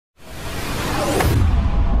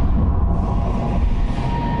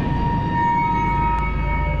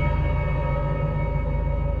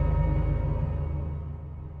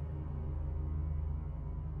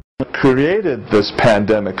created this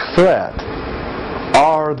pandemic threat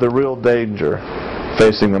are the real danger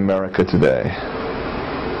facing America today.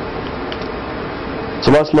 So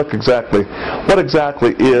let's look what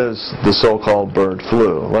exactly is the so-called bird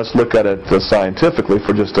flu. Let's look at it scientifically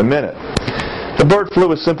for just a minute. The bird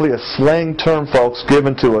flu is simply a slang term, folks,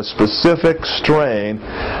 given to a specific strain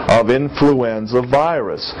of influenza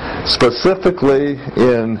virus. Specifically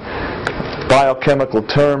in biochemical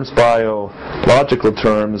terms, biological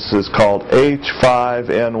terms, is called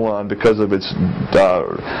H5N1 because of its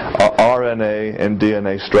RNA and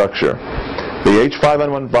DNA structure. The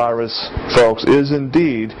H5N1 virus, folks, is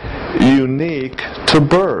indeed unique to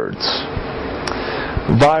birds.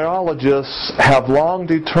 Virologists have long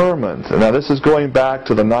determined, and now this is going back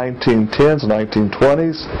to the 1910s,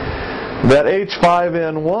 1920s, that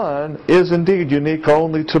H5N1 is indeed unique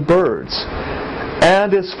only to birds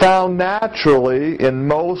and is found naturally in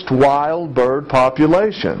most wild bird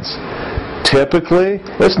populations. Typically,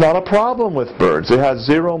 it's not a problem with birds. It has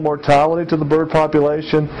zero mortality to the bird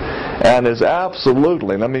population and is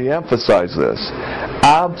absolutely, let me emphasize this,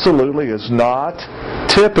 absolutely is not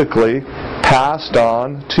typically passed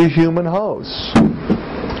on to human hosts.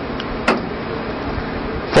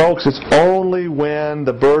 Folks, it's only when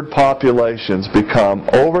the bird populations become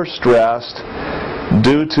overstressed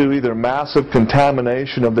due to either massive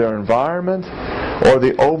contamination of their environment or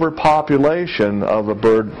the overpopulation of a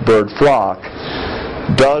bird flock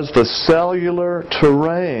does the cellular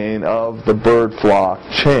terrain of the bird flock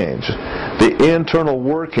change. The internal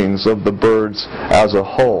workings of the birds as a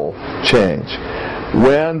whole change.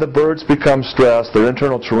 When the birds become stressed, their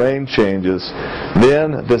internal terrain changes,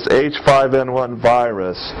 then this H5N1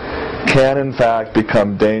 virus can in fact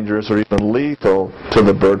become dangerous or even lethal to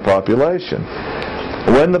the bird population.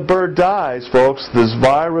 When the bird dies, folks, this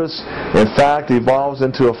virus in fact evolves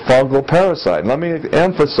into a fungal parasite. Let me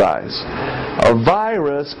emphasize, a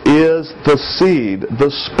virus is the seed, the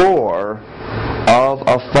spore of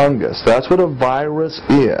a fungus. That's what a virus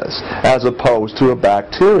is, as opposed to a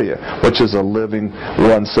bacteria, which is a living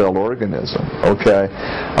one-celled organism. Okay,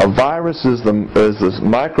 a virus is the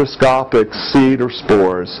microscopic seed or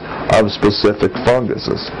spores of specific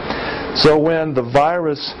funguses. So when the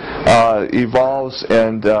virus evolves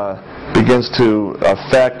and begins to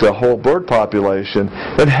affect a whole bird population,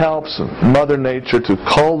 it helps Mother Nature to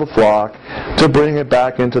cull the flock, to bring it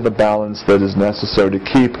back into the balance that is necessary to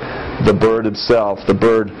keep the bird itself, the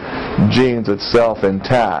bird genes itself,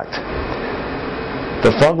 intact.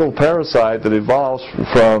 The fungal parasite that evolves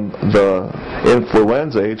from the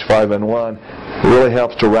influenza H5N1 really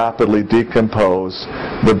helps to rapidly decompose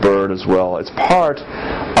the bird as well. It's part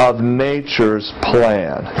of nature's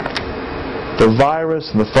plan. The virus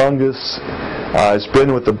and the fungus has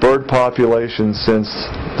been with the bird population since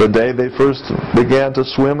the day they first began to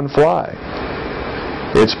swim and fly.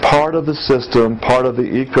 It's part of the system, part of the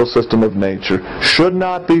ecosystem of nature. Should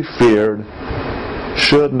not be feared,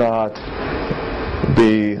 should not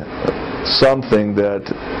be something that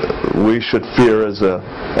we should fear as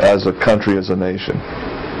a country, as a nation.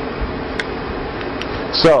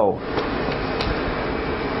 So,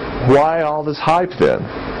 why all this hype then?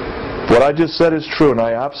 What I just said is true, and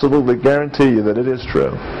I absolutely guarantee you that it is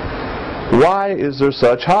true. Why is there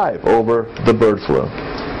such hype over the bird flu?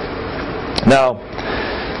 Now,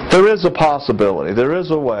 there is a possibility, there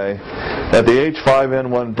is a way that the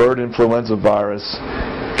H5N1 bird influenza virus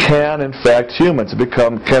can infect humans,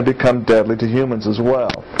 can become deadly to humans as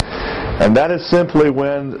well. And that is simply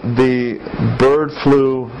when the bird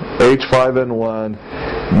flu H5N1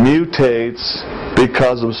 mutates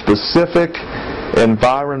because of specific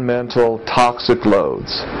environmental toxic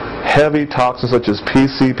loads. Heavy toxins such as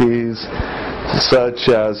PCBs, such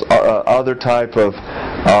as other type of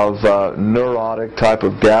neurotic type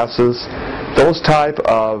of gases. Those type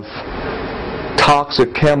of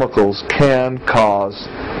toxic chemicals can cause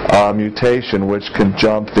mutation, which can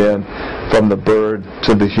jump then from the bird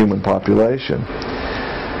to the human population.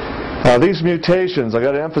 Now, these mutations, I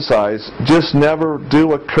got to emphasize, just never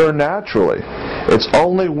do occur naturally. It's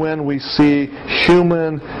only when we see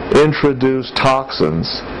human-introduced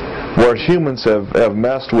toxins, where humans have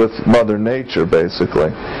messed with Mother Nature, basically,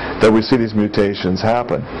 that we see these mutations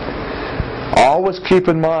happen. Always keep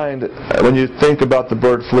in mind, when you think about the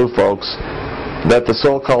bird flu, folks, that the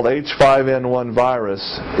so-called H5N1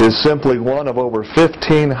 virus is simply one of over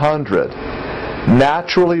 1,500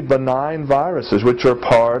 naturally benign viruses which are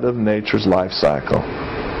part of nature's life cycle.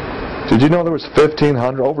 Did you know there was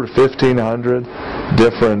over 1,500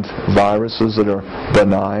 different viruses that are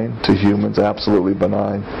benign to humans, absolutely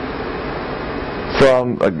benign?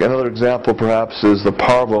 From another example perhaps is the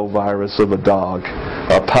parvovirus of a dog.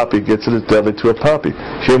 a puppy gets it, it's deadly to a puppy.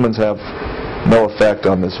 Humans have no effect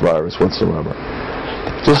on this virus whatsoever.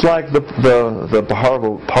 Just like the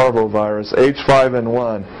parvovirus,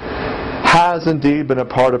 H5N1 has indeed been a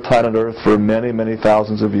part of planet Earth for many, many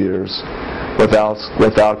thousands of years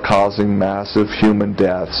without causing massive human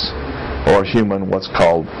deaths or human what's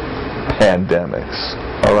called pandemics.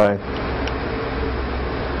 All right?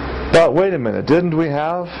 But wait a minute, didn't we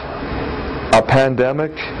have a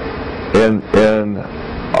pandemic in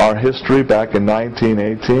our history back in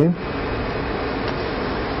 1918?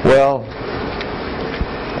 Well,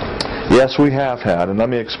 yes, we have had, and let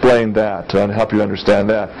me explain that to help you understand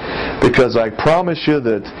that. Because I promise you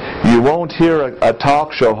that you won't hear a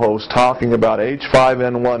talk show host talking about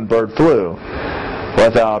H5N1 bird flu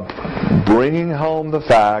without bringing home the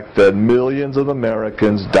fact that millions of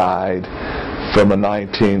Americans died from a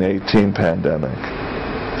 1918 pandemic.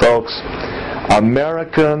 Folks,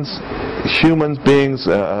 Americans, human beings,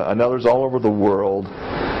 and others all over the world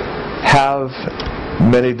have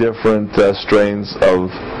many different strains of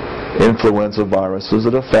influenza viruses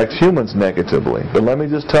that affect humans negatively. But let me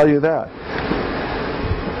just tell you that.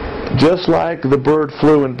 Just like the bird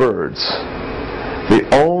flu in birds, the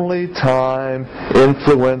only time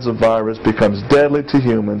influenza virus becomes deadly to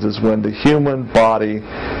humans is when the human body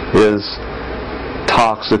is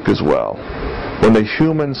toxic as well, when the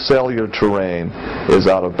human cellular terrain is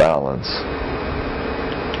out of balance.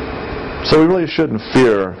 So we really shouldn't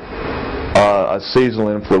fear a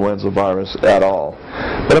seasonal influenza virus at all.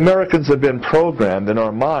 But Americans have been programmed in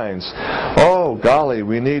our minds, oh golly,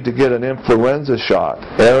 we need to get an influenza shot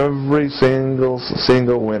every single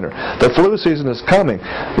winter. The flu season is coming.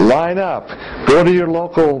 Line up. Go to your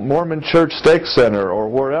local Mormon church stake center or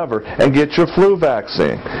wherever and get your flu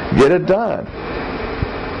vaccine. Get it done.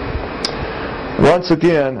 Once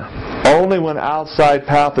again, only when outside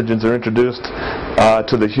pathogens are introduced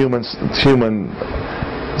to the human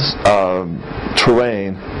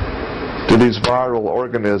terrain do these viral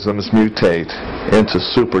organisms mutate into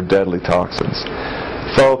super deadly toxins.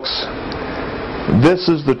 Folks, this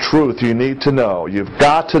is the truth you need to know. You've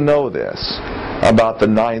got to know this about the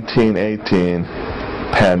 1918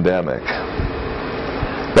 pandemic.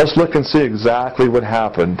 Let's look and see exactly what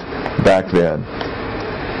happened back then.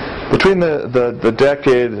 Between the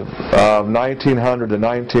decade of 1900 to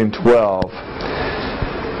 1912,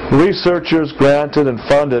 researchers granted and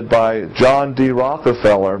funded by John D.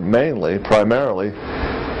 Rockefeller, primarily,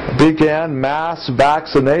 began mass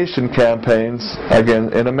vaccination campaigns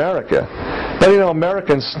again in America. But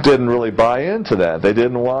Americans didn't really buy into that. They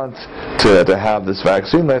didn't want to have this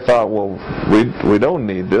vaccine. They thought, well, we don't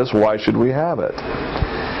need this. Why should we have it?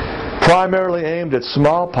 Primarily aimed at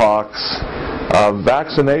smallpox,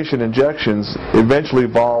 vaccination injections eventually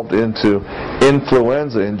evolved into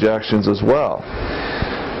influenza injections as well.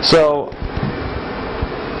 So,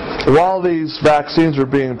 while these vaccines were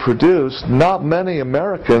being produced, not many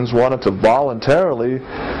Americans wanted to voluntarily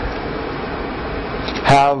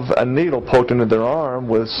have a needle poked into their arm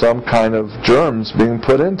with some kind of germs being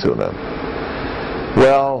put into them.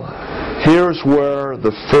 Well, here's where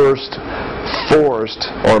the first forced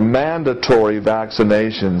or mandatory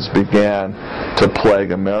vaccinations began to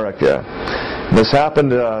plague America. This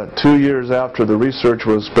happened 2 years after the research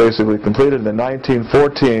was basically completed. In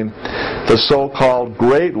 1914, the so-called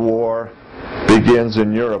Great War begins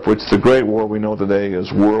in Europe, which the Great War we know today is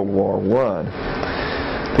World War I.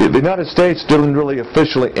 The United States didn't really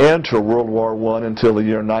officially enter World War I until the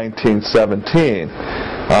year 1917.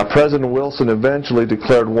 President Wilson eventually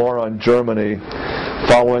declared war on Germany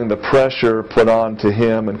following the pressure put on to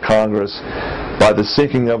him and Congress by the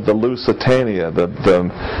sinking of the Lusitania, the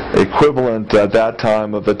equivalent at that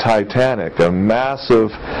time of the Titanic, a massive,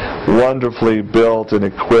 wonderfully built and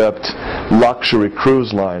equipped luxury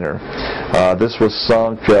cruise liner. This was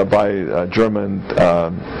sunk by German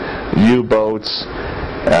U-boats,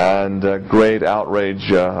 and great outrage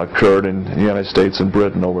occurred in the United States and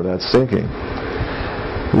Britain over that sinking.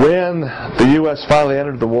 When the U.S. finally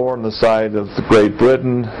entered the war on the side of Great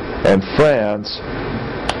Britain and France,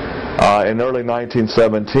 in early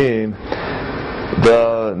 1917,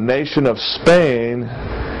 the nation of Spain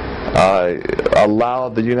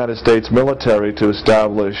allowed the United States military to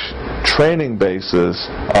establish training bases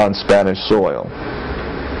on Spanish soil.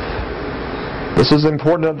 This is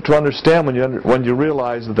important to understand when you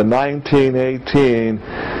realize that the 1918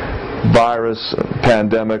 virus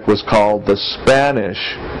pandemic was called the Spanish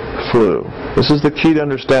flu. This is the key to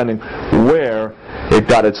understanding where it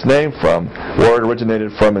got its name from, where it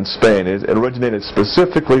originated from in Spain. It originated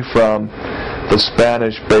specifically from the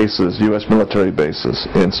Spanish bases, U.S. military bases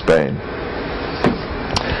in Spain.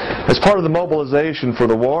 As part of the mobilization for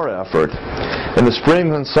the war effort, in the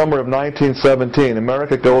spring and summer of 1917,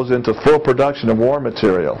 America goes into full production of war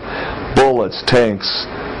material. Bullets, tanks,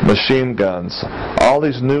 machine guns, all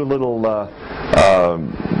these new little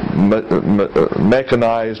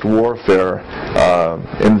mechanized warfare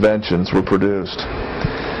inventions were produced.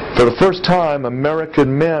 For the first time,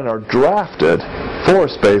 American men are drafted,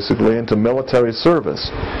 forced basically, into military service,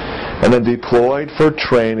 and then deployed for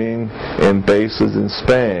training in bases in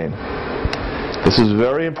Spain. This is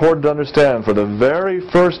very important to understand. For the very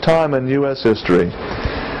first time in U.S. history,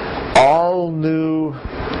 all new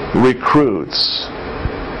recruits,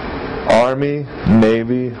 Army,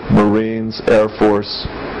 Navy, Marines, Air Force,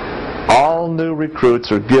 all new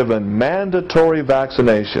recruits are given mandatory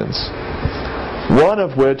vaccinations, one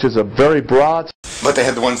of which is a very broad... But they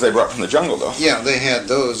had the ones they brought from the jungle, though. Yeah, they had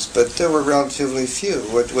those, but there were relatively few.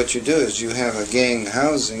 What you do is you have a gang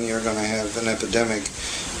housing, you're going to have an epidemic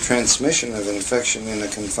transmission of infection in a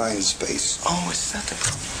confined space. Oh, is that the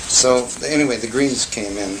problem? So, anyway, the Greens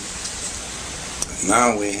came in.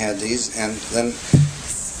 Now we had these, and then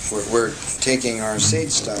we're taking our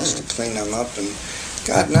seed stocks to clean them up, and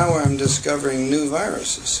God, now I'm discovering new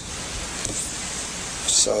viruses.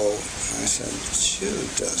 So I said,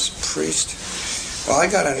 Judas Priest. Well, I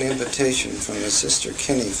got an invitation from the Sister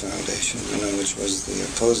Kinney Foundation, which was the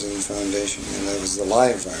opposing foundation, and that was the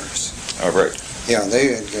live virus. Oh, right. Yeah,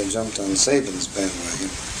 they had jumped on Sabin's bandwagon.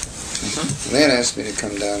 And they had asked me to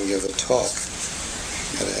come down and give a talk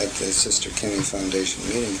at the Sister Kinney Foundation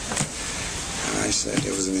meeting. And I said,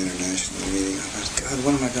 it was an international meeting. I thought, God,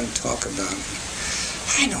 what am I going to talk about?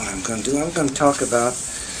 I know what I'm going to do. I'm going to talk about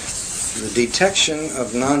the detection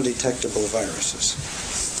of non-detectable viruses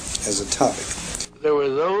as a topic. There were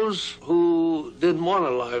those who didn't want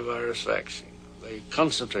a live virus vaccine. They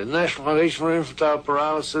concentrated. The National Foundation for Infantile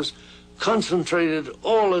Paralysis concentrated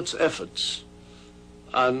all its efforts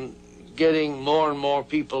on getting more and more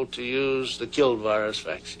people to use the killed virus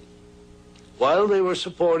vaccine, while they were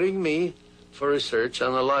supporting me for research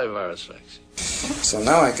on the live virus vaccine. So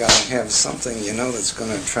now I got to have something, that's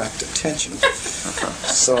going to attract attention.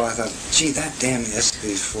 So I thought, gee, that damn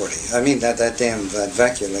SV40, that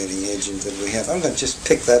vacuolating agent that we have, I'm going to just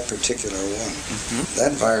pick that particular one.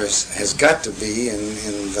 That virus has got to be in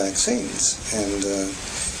vaccines, and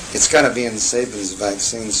it's got to be in Sabin's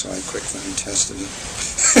vaccine, so I quickly tested it.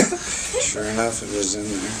 Sure enough, it was in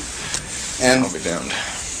there. And I'll be damned.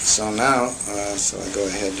 So now, so I go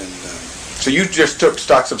ahead and... So you just took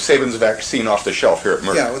stocks of Sabin's vaccine off the shelf here at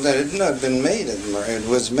Merck? Yeah, well, that had not been made at Merck. It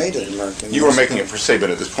was made at Merck. You were making it for Sabin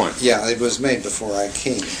at this point? Yeah, it was made before I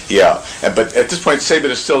came. Yeah, but at this point, Sabin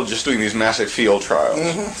is still just doing these massive field trials?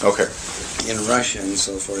 Okay. In Russia and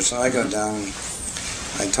so forth. So I go down and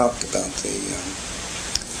I talked about the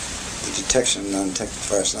detection of non-detectable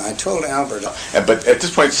viruses. I told Albert... But at this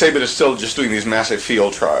point, Sabin is still just doing these massive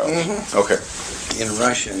field trials? Okay. In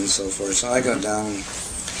Russia and so forth. So I go down and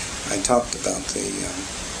I talked about the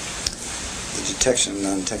detection of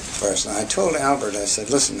non-detectable viruses. I told Albert, I said,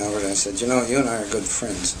 listen, Albert, I said, you and I are good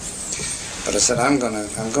friends. But I said, I'm going to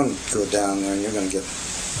go down there and you're going to get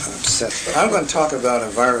upset. But I'm going to talk about a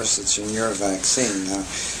virus that's in your vaccine. Now,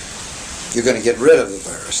 you're going to get rid of the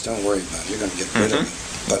virus. Don't worry about it. You're going to get rid of it.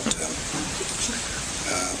 But,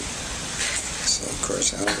 so of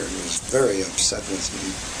course, Albert was very upset with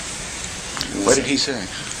me. What did he say?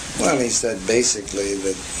 Well, he said basically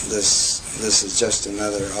that this is just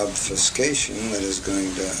another obfuscation that is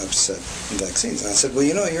going to upset vaccines. And I said, well,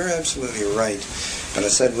 you're absolutely right. But I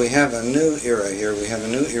said, we have a new era here. We have a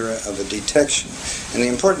new era of a detection. And the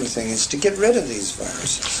important thing is to get rid of these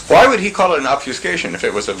viruses. Why would he call it an obfuscation if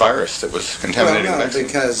it was a virus that was contaminating the vaccine?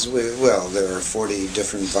 Because, there are 40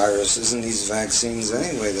 different viruses in these vaccines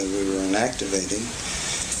anyway that we were inactivating.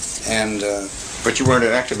 And... But you weren't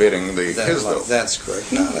inactivating his, though. That's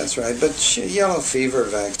correct. No, that's right. But yellow fever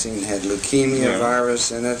vaccine had leukemia virus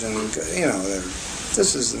in it, and,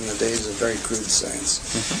 this is in the days of very crude science.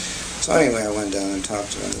 So anyway, I went down and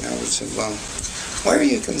talked to him, and Albert said, well, why are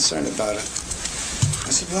you concerned about it? I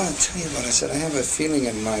said, well, I'll tell you what. I said, I have a feeling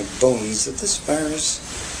in my bones that this virus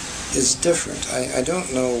is different. I don't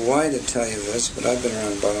know why to tell you this, but I've been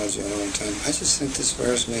around biology a long time. I just think this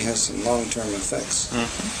virus may have some long-term effects.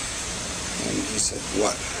 And he said,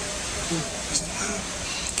 what? I said, well,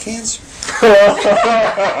 cancer. I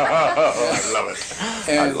love it.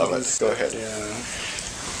 I love it. Go ahead.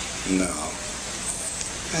 No.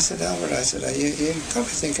 I said, Albert, you probably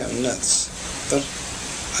think I'm nuts, but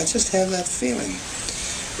I just have that feeling.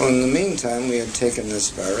 Well, in the meantime, we had taken this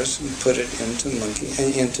virus and put it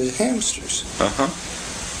into hamsters.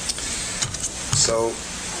 So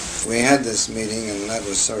we had this meeting, and that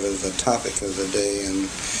was sort of the topic of the day, and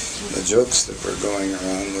the jokes that were going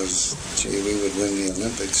around was, gee, we would win the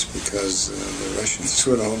Olympics because the Russians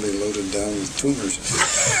would all be loaded down with tumors.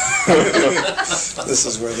 This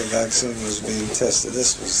is where the vaccine was being tested.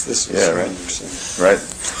 This was right. So. Right.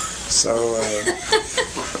 So,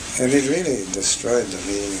 and it really destroyed the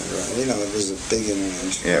meeting. You know, it was a big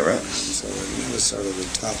international. Yeah, right. So it was sort of the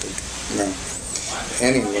topic. No.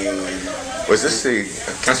 Anyway. Was this the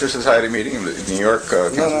Cancer Society meeting in New York?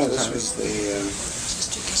 No, this was the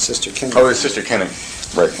Sister Kennedy. Oh, it was Sister Kennedy.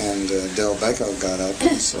 Right. And Del Becco got up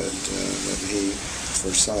and said that he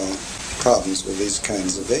foresaw problems with these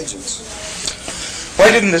kinds of agents.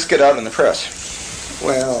 Why didn't this get out in the press?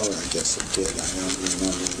 Well, I guess it did. I don't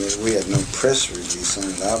remember. We had no press release on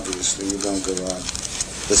it, obviously. You don't go out.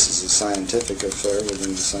 This is a scientific affair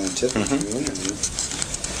within the scientific community.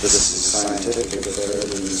 This is a scientific affair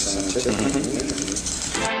within the scientific community.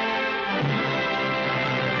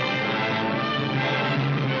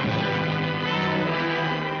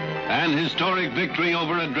 An historic victory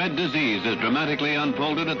over a dread disease is dramatically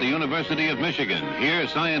unfolded at the University of Michigan. Here,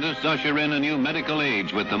 scientists usher in a new medical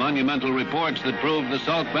age with the monumental reports that prove the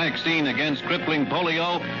Salk vaccine against crippling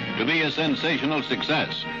polio to be a sensational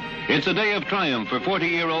success. It's a day of triumph for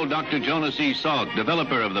 40-year-old Dr. Jonas E. Salk,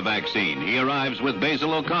 developer of the vaccine. He arrives with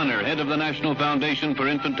Basil O'Connor, head of the National Foundation for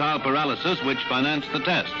Infantile Paralysis, which financed the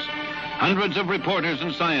tests. Hundreds of reporters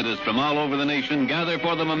and scientists from all over the nation gather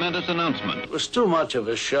for the momentous announcement. It was too much of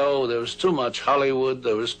a show. There was too much Hollywood.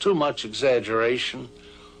 There was too much exaggeration.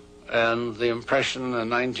 And the impression in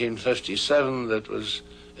 1957 that was,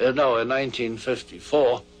 in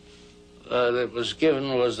 1954, that was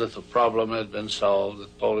given was that the problem had been solved,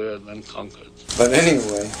 that polio had been conquered. But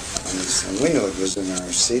anyway, we knew it was in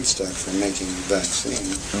our seed stock for making the vaccine.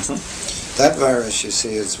 That virus, you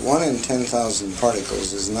see, it's 1 in 10,000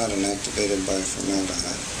 particles is not inactivated by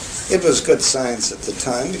formaldehyde. It was good science at the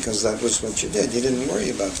time because that was what you did. You didn't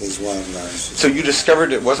worry about these wild viruses. So you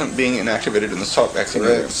discovered it wasn't being inactivated in the Salk vaccine?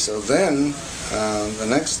 Correct. So then, the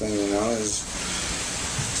next thing you know is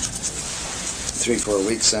 3-4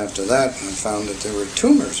 weeks after that, I found that there were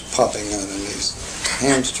tumors popping out in these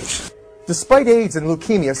hamsters. Despite AIDS and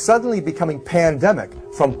leukemia suddenly becoming pandemic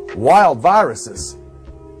from wild viruses,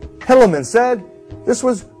 Hilleman said this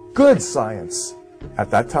was good science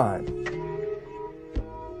at that time.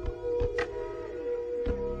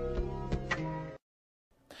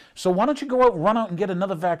 So why don't you go out, run out and get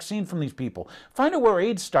another vaccine from these people? Find out where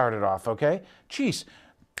AIDS started off, okay? Geez,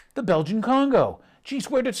 the Belgian Congo.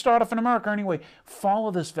 Geez, where did it start off in America anyway?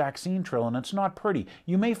 Follow this vaccine trail, and it's not pretty.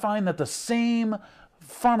 You may find that the same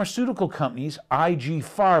pharmaceutical companies, IG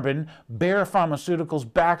Farben, Bayer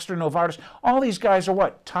Pharmaceuticals, Baxter, Novartis, all these guys are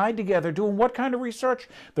what? Tied together doing what kind of research?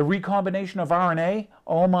 The recombination of RNA?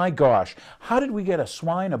 Oh my gosh. How did we get a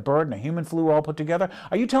swine, a bird, and a human flu all put together?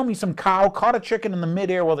 Are you telling me some cow caught a chicken in the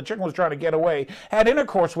midair while the chicken was trying to get away, had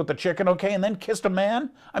intercourse with the chicken, okay, and then kissed a man?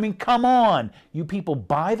 I mean, come on. You people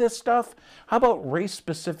buy this stuff? How about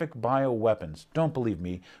race-specific bioweapons? Don't believe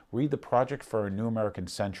me. Read the Project for a New American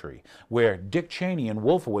Century, where Dick Cheney and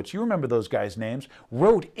Wolfowitz, you remember those guys' names,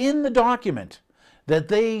 wrote in the document that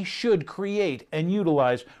they should create and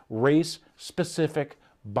utilize race-specific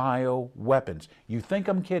bioweapons. You think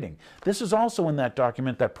I'm kidding? This is also in that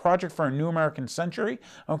document, that Project for a New American Century,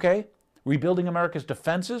 okay? Rebuilding America's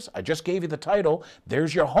Defenses. I just gave you the title.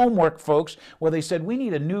 There's your homework, folks, where they said we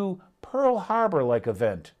need a new Pearl Harbor-like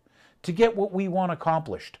event to get what we want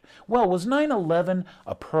accomplished. Well, was 9/11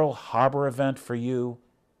 a Pearl Harbor event for you?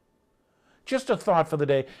 Just a thought for the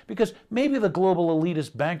day, because maybe the global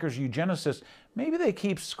elitist bankers, eugenicists, maybe they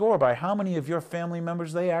keep score by how many of your family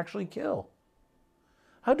members they actually kill.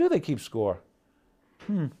 How do they keep score?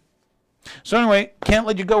 So anyway, can't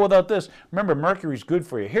let you go without this. Remember, mercury's good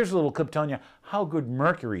for you. Here's a little clip telling you how good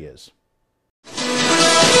mercury is.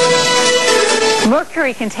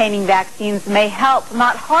 Mercury-containing vaccines may help,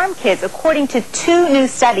 not harm kids, according to 2 new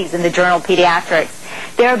studies in the journal Pediatrics.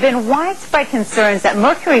 There have been widespread concerns that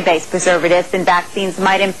mercury-based preservatives in vaccines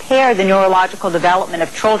might impair the neurological development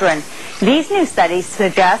of children. These new studies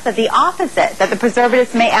suggest that the opposite, that the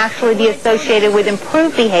preservatives may actually be associated with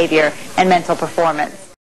improved behavior and mental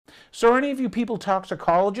performance. So are any of you people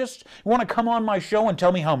toxicologists? You want to come on my show and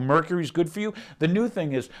tell me how mercury's good for you? The new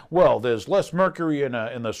thing is, well, there's less mercury in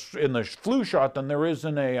the flu shot than there is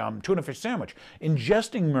in a tuna fish sandwich.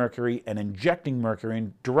 Ingesting mercury and injecting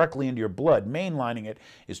mercury directly into your blood, mainlining it,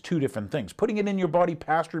 is two different things. Putting it in your body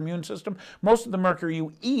past your immune system, most of the mercury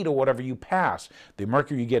you eat or whatever you pass. The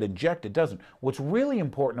mercury you get injected doesn't. What's really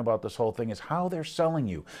important about this whole thing is how they're selling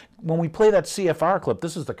you. When we play that CFR clip,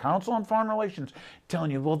 this is the Council on Foreign Relations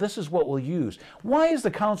telling you, well, this is what we'll use. Why is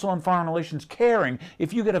the Council on Foreign Relations caring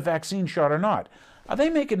if you get a vaccine shot or not? Are they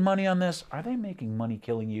making money on this? Are they making money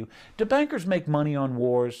killing you? Do bankers make money on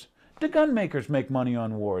wars? Do gun makers make money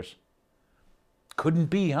on wars? Couldn't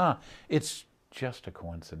be, huh? It's just a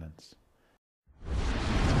coincidence.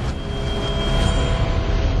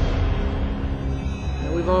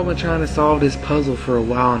 We've all been trying to solve this puzzle for a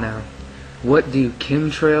while now. What do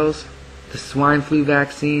chemtrails, the swine flu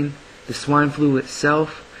vaccine, the swine flu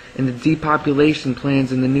itself, and the depopulation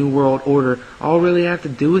plans in the New World Order all really have to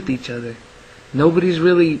do with each other? Nobody's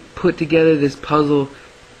really put together this puzzle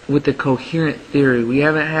with a coherent theory. We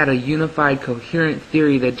haven't had a unified, coherent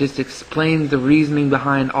theory that just explains the reasoning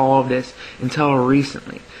behind all of this until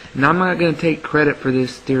recently. And I'm not going to take credit for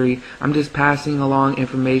this theory. I'm just passing along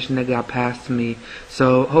information that got passed to me.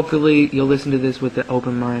 So hopefully you'll listen to this with an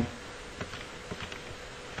open mind.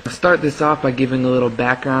 I'll start this off by giving a little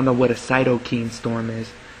background on what a cytokine storm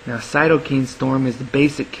is. Now, a cytokine storm is the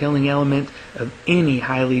basic killing element of any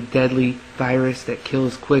highly deadly virus that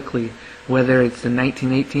kills quickly, whether it's the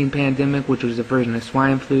 1918 pandemic, which was a version of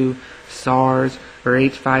swine flu, SARS, or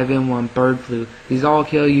H5N1 bird flu. These all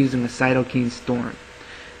kill using a cytokine storm.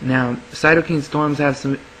 Now, cytokine storms have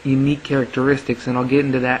some unique characteristics, and I'll get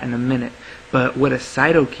into that in a minute. But what a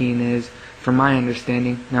cytokine is, from my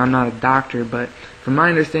understanding, now I'm not a doctor, but from my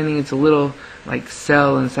understanding it's a little like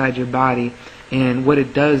cell inside your body, and what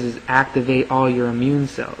it does is activate all your immune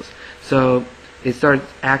cells. So it starts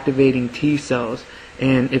activating T cells,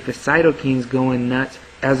 and if a cytokine's going nuts,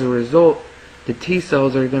 as a result, the T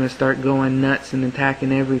cells are going to start going nuts and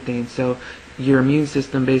attacking everything. So your immune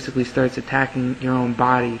system basically starts attacking your own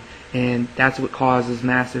body, and that's what causes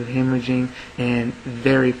massive hemorrhaging and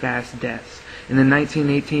very fast deaths. In the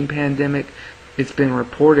 1918 pandemic, it's been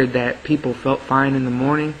reported that people felt fine in the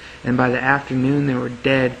morning, and by the afternoon they were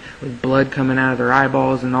dead with blood coming out of their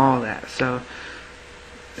eyeballs and all that. So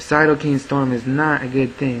a cytokine storm is not a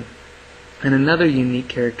good thing. And another unique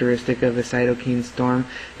characteristic of a cytokine storm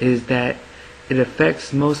is that it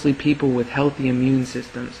affects mostly people with healthy immune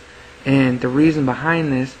systems. And the reason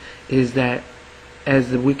behind this is that, as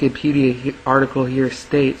the Wikipedia article here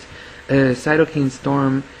states, a cytokine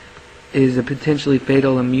storm is a potentially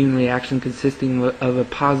fatal immune reaction consisting of a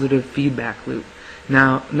positive feedback loop.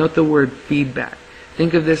 Now, note the word feedback.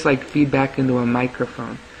 Think of this like feedback into a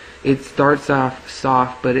microphone. It starts off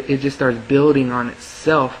soft, but it just starts building on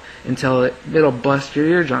itself until it'll bust your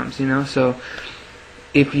eardrums, you know? So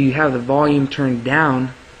if you have the volume turned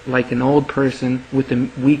down, like an old person with a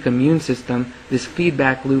weak immune system, this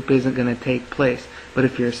feedback loop isn't going to take place. But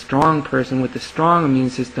if you're a strong person with a strong immune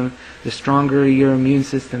system, the stronger your immune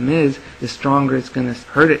system is, the stronger it's going to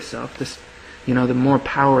hurt itself. The more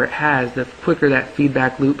power it has, the quicker that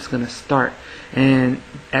feedback loop's going to start. And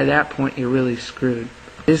at that point, you're really screwed.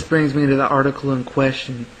 This brings me to the article in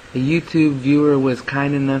question. A YouTube viewer was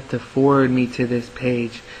kind enough to forward me to this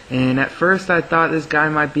page. And at first I thought this guy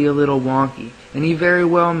might be a little wonky. And he very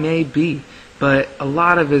well may be. But a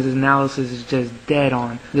lot of his analysis is just dead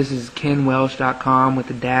on. This is kenwelsh.com with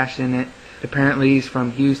a dash in it. Apparently he's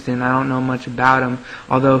from Houston. I don't know much about him,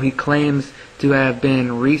 although he claims to have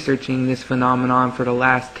been researching this phenomenon for the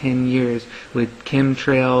last 10 years with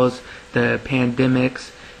chemtrails, the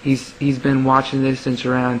pandemics. He's been watching this since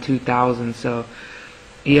around 2000, so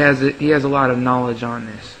he has a lot of knowledge on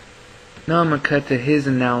this. Now I'm going to cut to his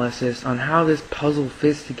analysis on how this puzzle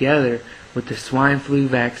fits together with the swine flu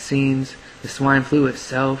vaccines, the swine flu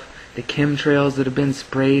itself, the chemtrails that have been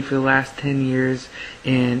sprayed for the last 10 years,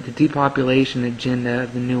 and the depopulation agenda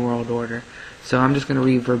of the New World Order. So I'm just going to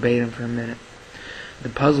read verbatim for a minute. The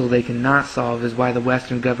puzzle they cannot solve is why the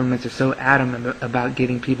Western governments are so adamant about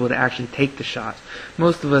getting people to actually take the shots.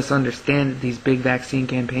 Most of us understand that these big vaccine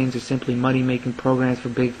campaigns are simply money-making programs for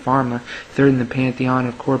Big Pharma, third in the pantheon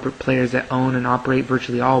of corporate players that own and operate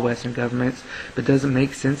virtually all Western governments. But does it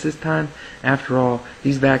make sense this time? After all,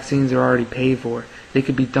 these vaccines are already paid for. They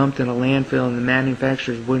could be dumped in a landfill and the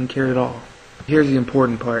manufacturers wouldn't care at all. Here's the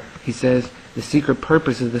important part. He says, the secret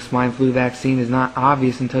purpose of the swine flu vaccine is not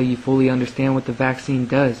obvious until you fully understand what the vaccine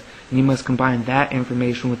does, and you must combine that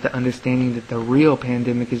information with the understanding that the real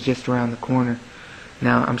pandemic is just around the corner.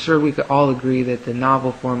 Now, I'm sure we could all agree that the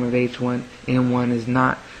novel form of H1N1 is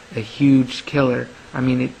not a huge killer. I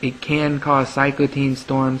mean, it can cause cytokine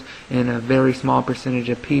storms in a very small percentage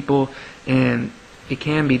of people, and it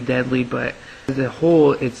can be deadly, but as a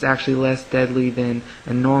whole, it's actually less deadly than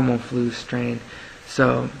a normal flu strain.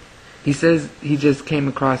 So, he says he just came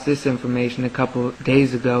across this information a couple of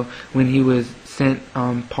days ago when he was sent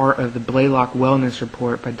part of the Blaylock Wellness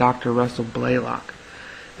Report by Dr. Russell Blaylock.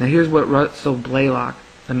 Now here's what Russell Blaylock,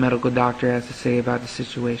 a medical doctor, has to say about the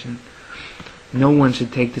situation. No one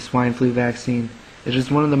should take the swine flu vaccine. It is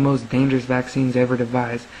one of the most dangerous vaccines ever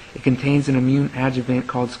devised. It contains an immune adjuvant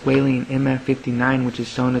called squalene MF59, which is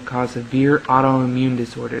shown to cause severe autoimmune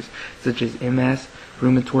disorders such as MS,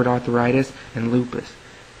 rheumatoid arthritis, and lupus.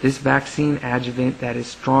 This vaccine adjuvant that is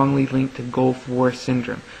strongly linked to Gulf War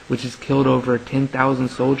syndrome, which has killed over 10,000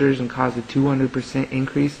 soldiers and caused a 200%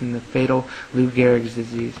 increase in the fatal Lou Gehrig's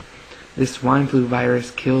disease. This swine flu virus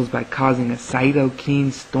kills by causing a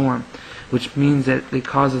cytokine storm, which means that it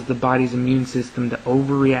causes the body's immune system to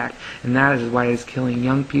overreact, and that is why it is killing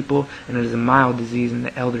young people, and it is a mild disease in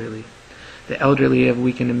the elderly. The elderly have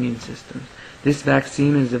weakened immune systems. This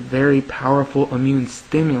vaccine is a very powerful immune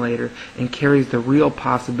stimulator and carries the real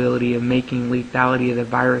possibility of making lethality of the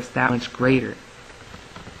virus that much greater.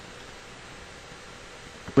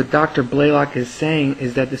 What Dr. Blaylock is saying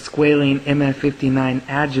is that the squalene MF59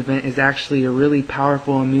 adjuvant is actually a really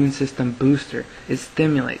powerful immune system booster. It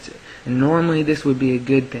stimulates it. And normally this would be a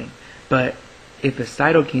good thing. But if a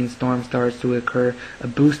cytokine storm starts to occur, a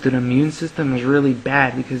boosted immune system is really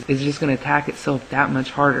bad because it's just going to attack itself that much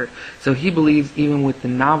harder. So he believes even with the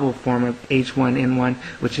novel form of H1N1,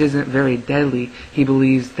 which isn't very deadly, he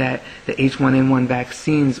believes that the H1N1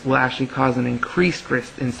 vaccines will actually cause an increased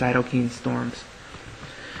risk in cytokine storms.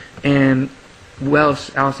 And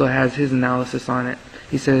Welsh also has his analysis on it.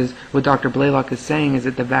 He says what Dr. Blaylock is saying is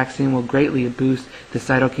that the vaccine will greatly boost the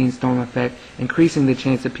cytokine storm effect, increasing the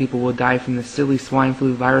chance that people will die from the silly swine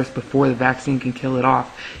flu virus before the vaccine can kill it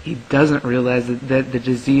off. He doesn't realize that the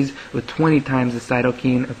disease with 20 times the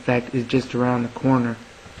cytokine effect is just around the corner.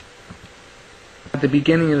 At the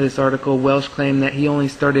beginning of this article, Welsh claimed that he only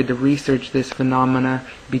started to research this phenomena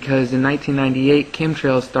because in 1998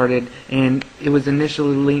 chemtrails started, and it was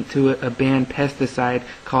initially linked to a banned pesticide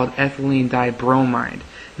called ethylene dibromide.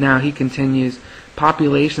 Now he continues,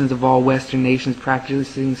 populations of all Western nations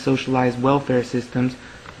practicing socialized welfare systems,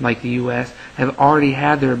 like the U.S., have already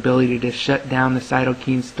had their ability to shut down the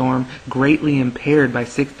cytokine storm greatly impaired by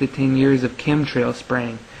 6 to 10 years of chemtrail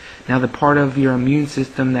spraying. Now the part of your immune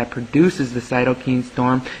system that produces the cytokine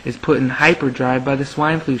storm is put in hyperdrive by the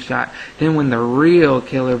swine flu shot. Then when the real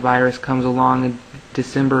killer virus comes along in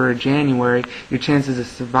December or January, your chances of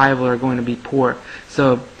survival are going to be poor.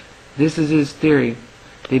 So this is his theory.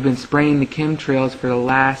 They've been spraying the chemtrails for the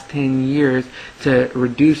last 10 years to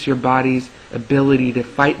reduce your body's ability to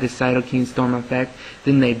fight the cytokine storm effect.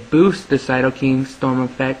 Then they boost the cytokine storm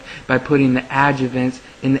effect by putting the adjuvants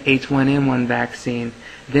in the H1N1 vaccine.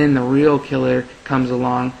 Then the real killer comes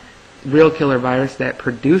along, real killer virus that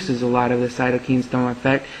produces a lot of the cytokine storm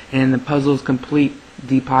effect, and the puzzle's complete: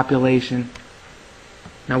 depopulation.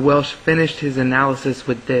 Now Welsh finished his analysis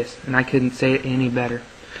with this, and I couldn't say it any better.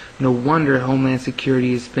 No wonder Homeland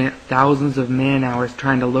Security has spent thousands of man-hours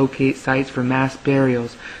trying to locate sites for mass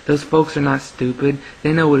burials. Those folks are not stupid.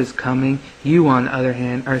 They know what is coming. You, on the other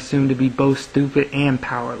hand, are assumed to be both stupid and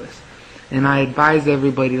powerless. And I advise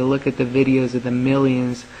everybody to look at the videos of the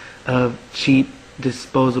millions of cheap,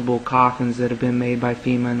 disposable coffins that have been made by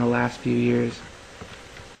FEMA in the last few years.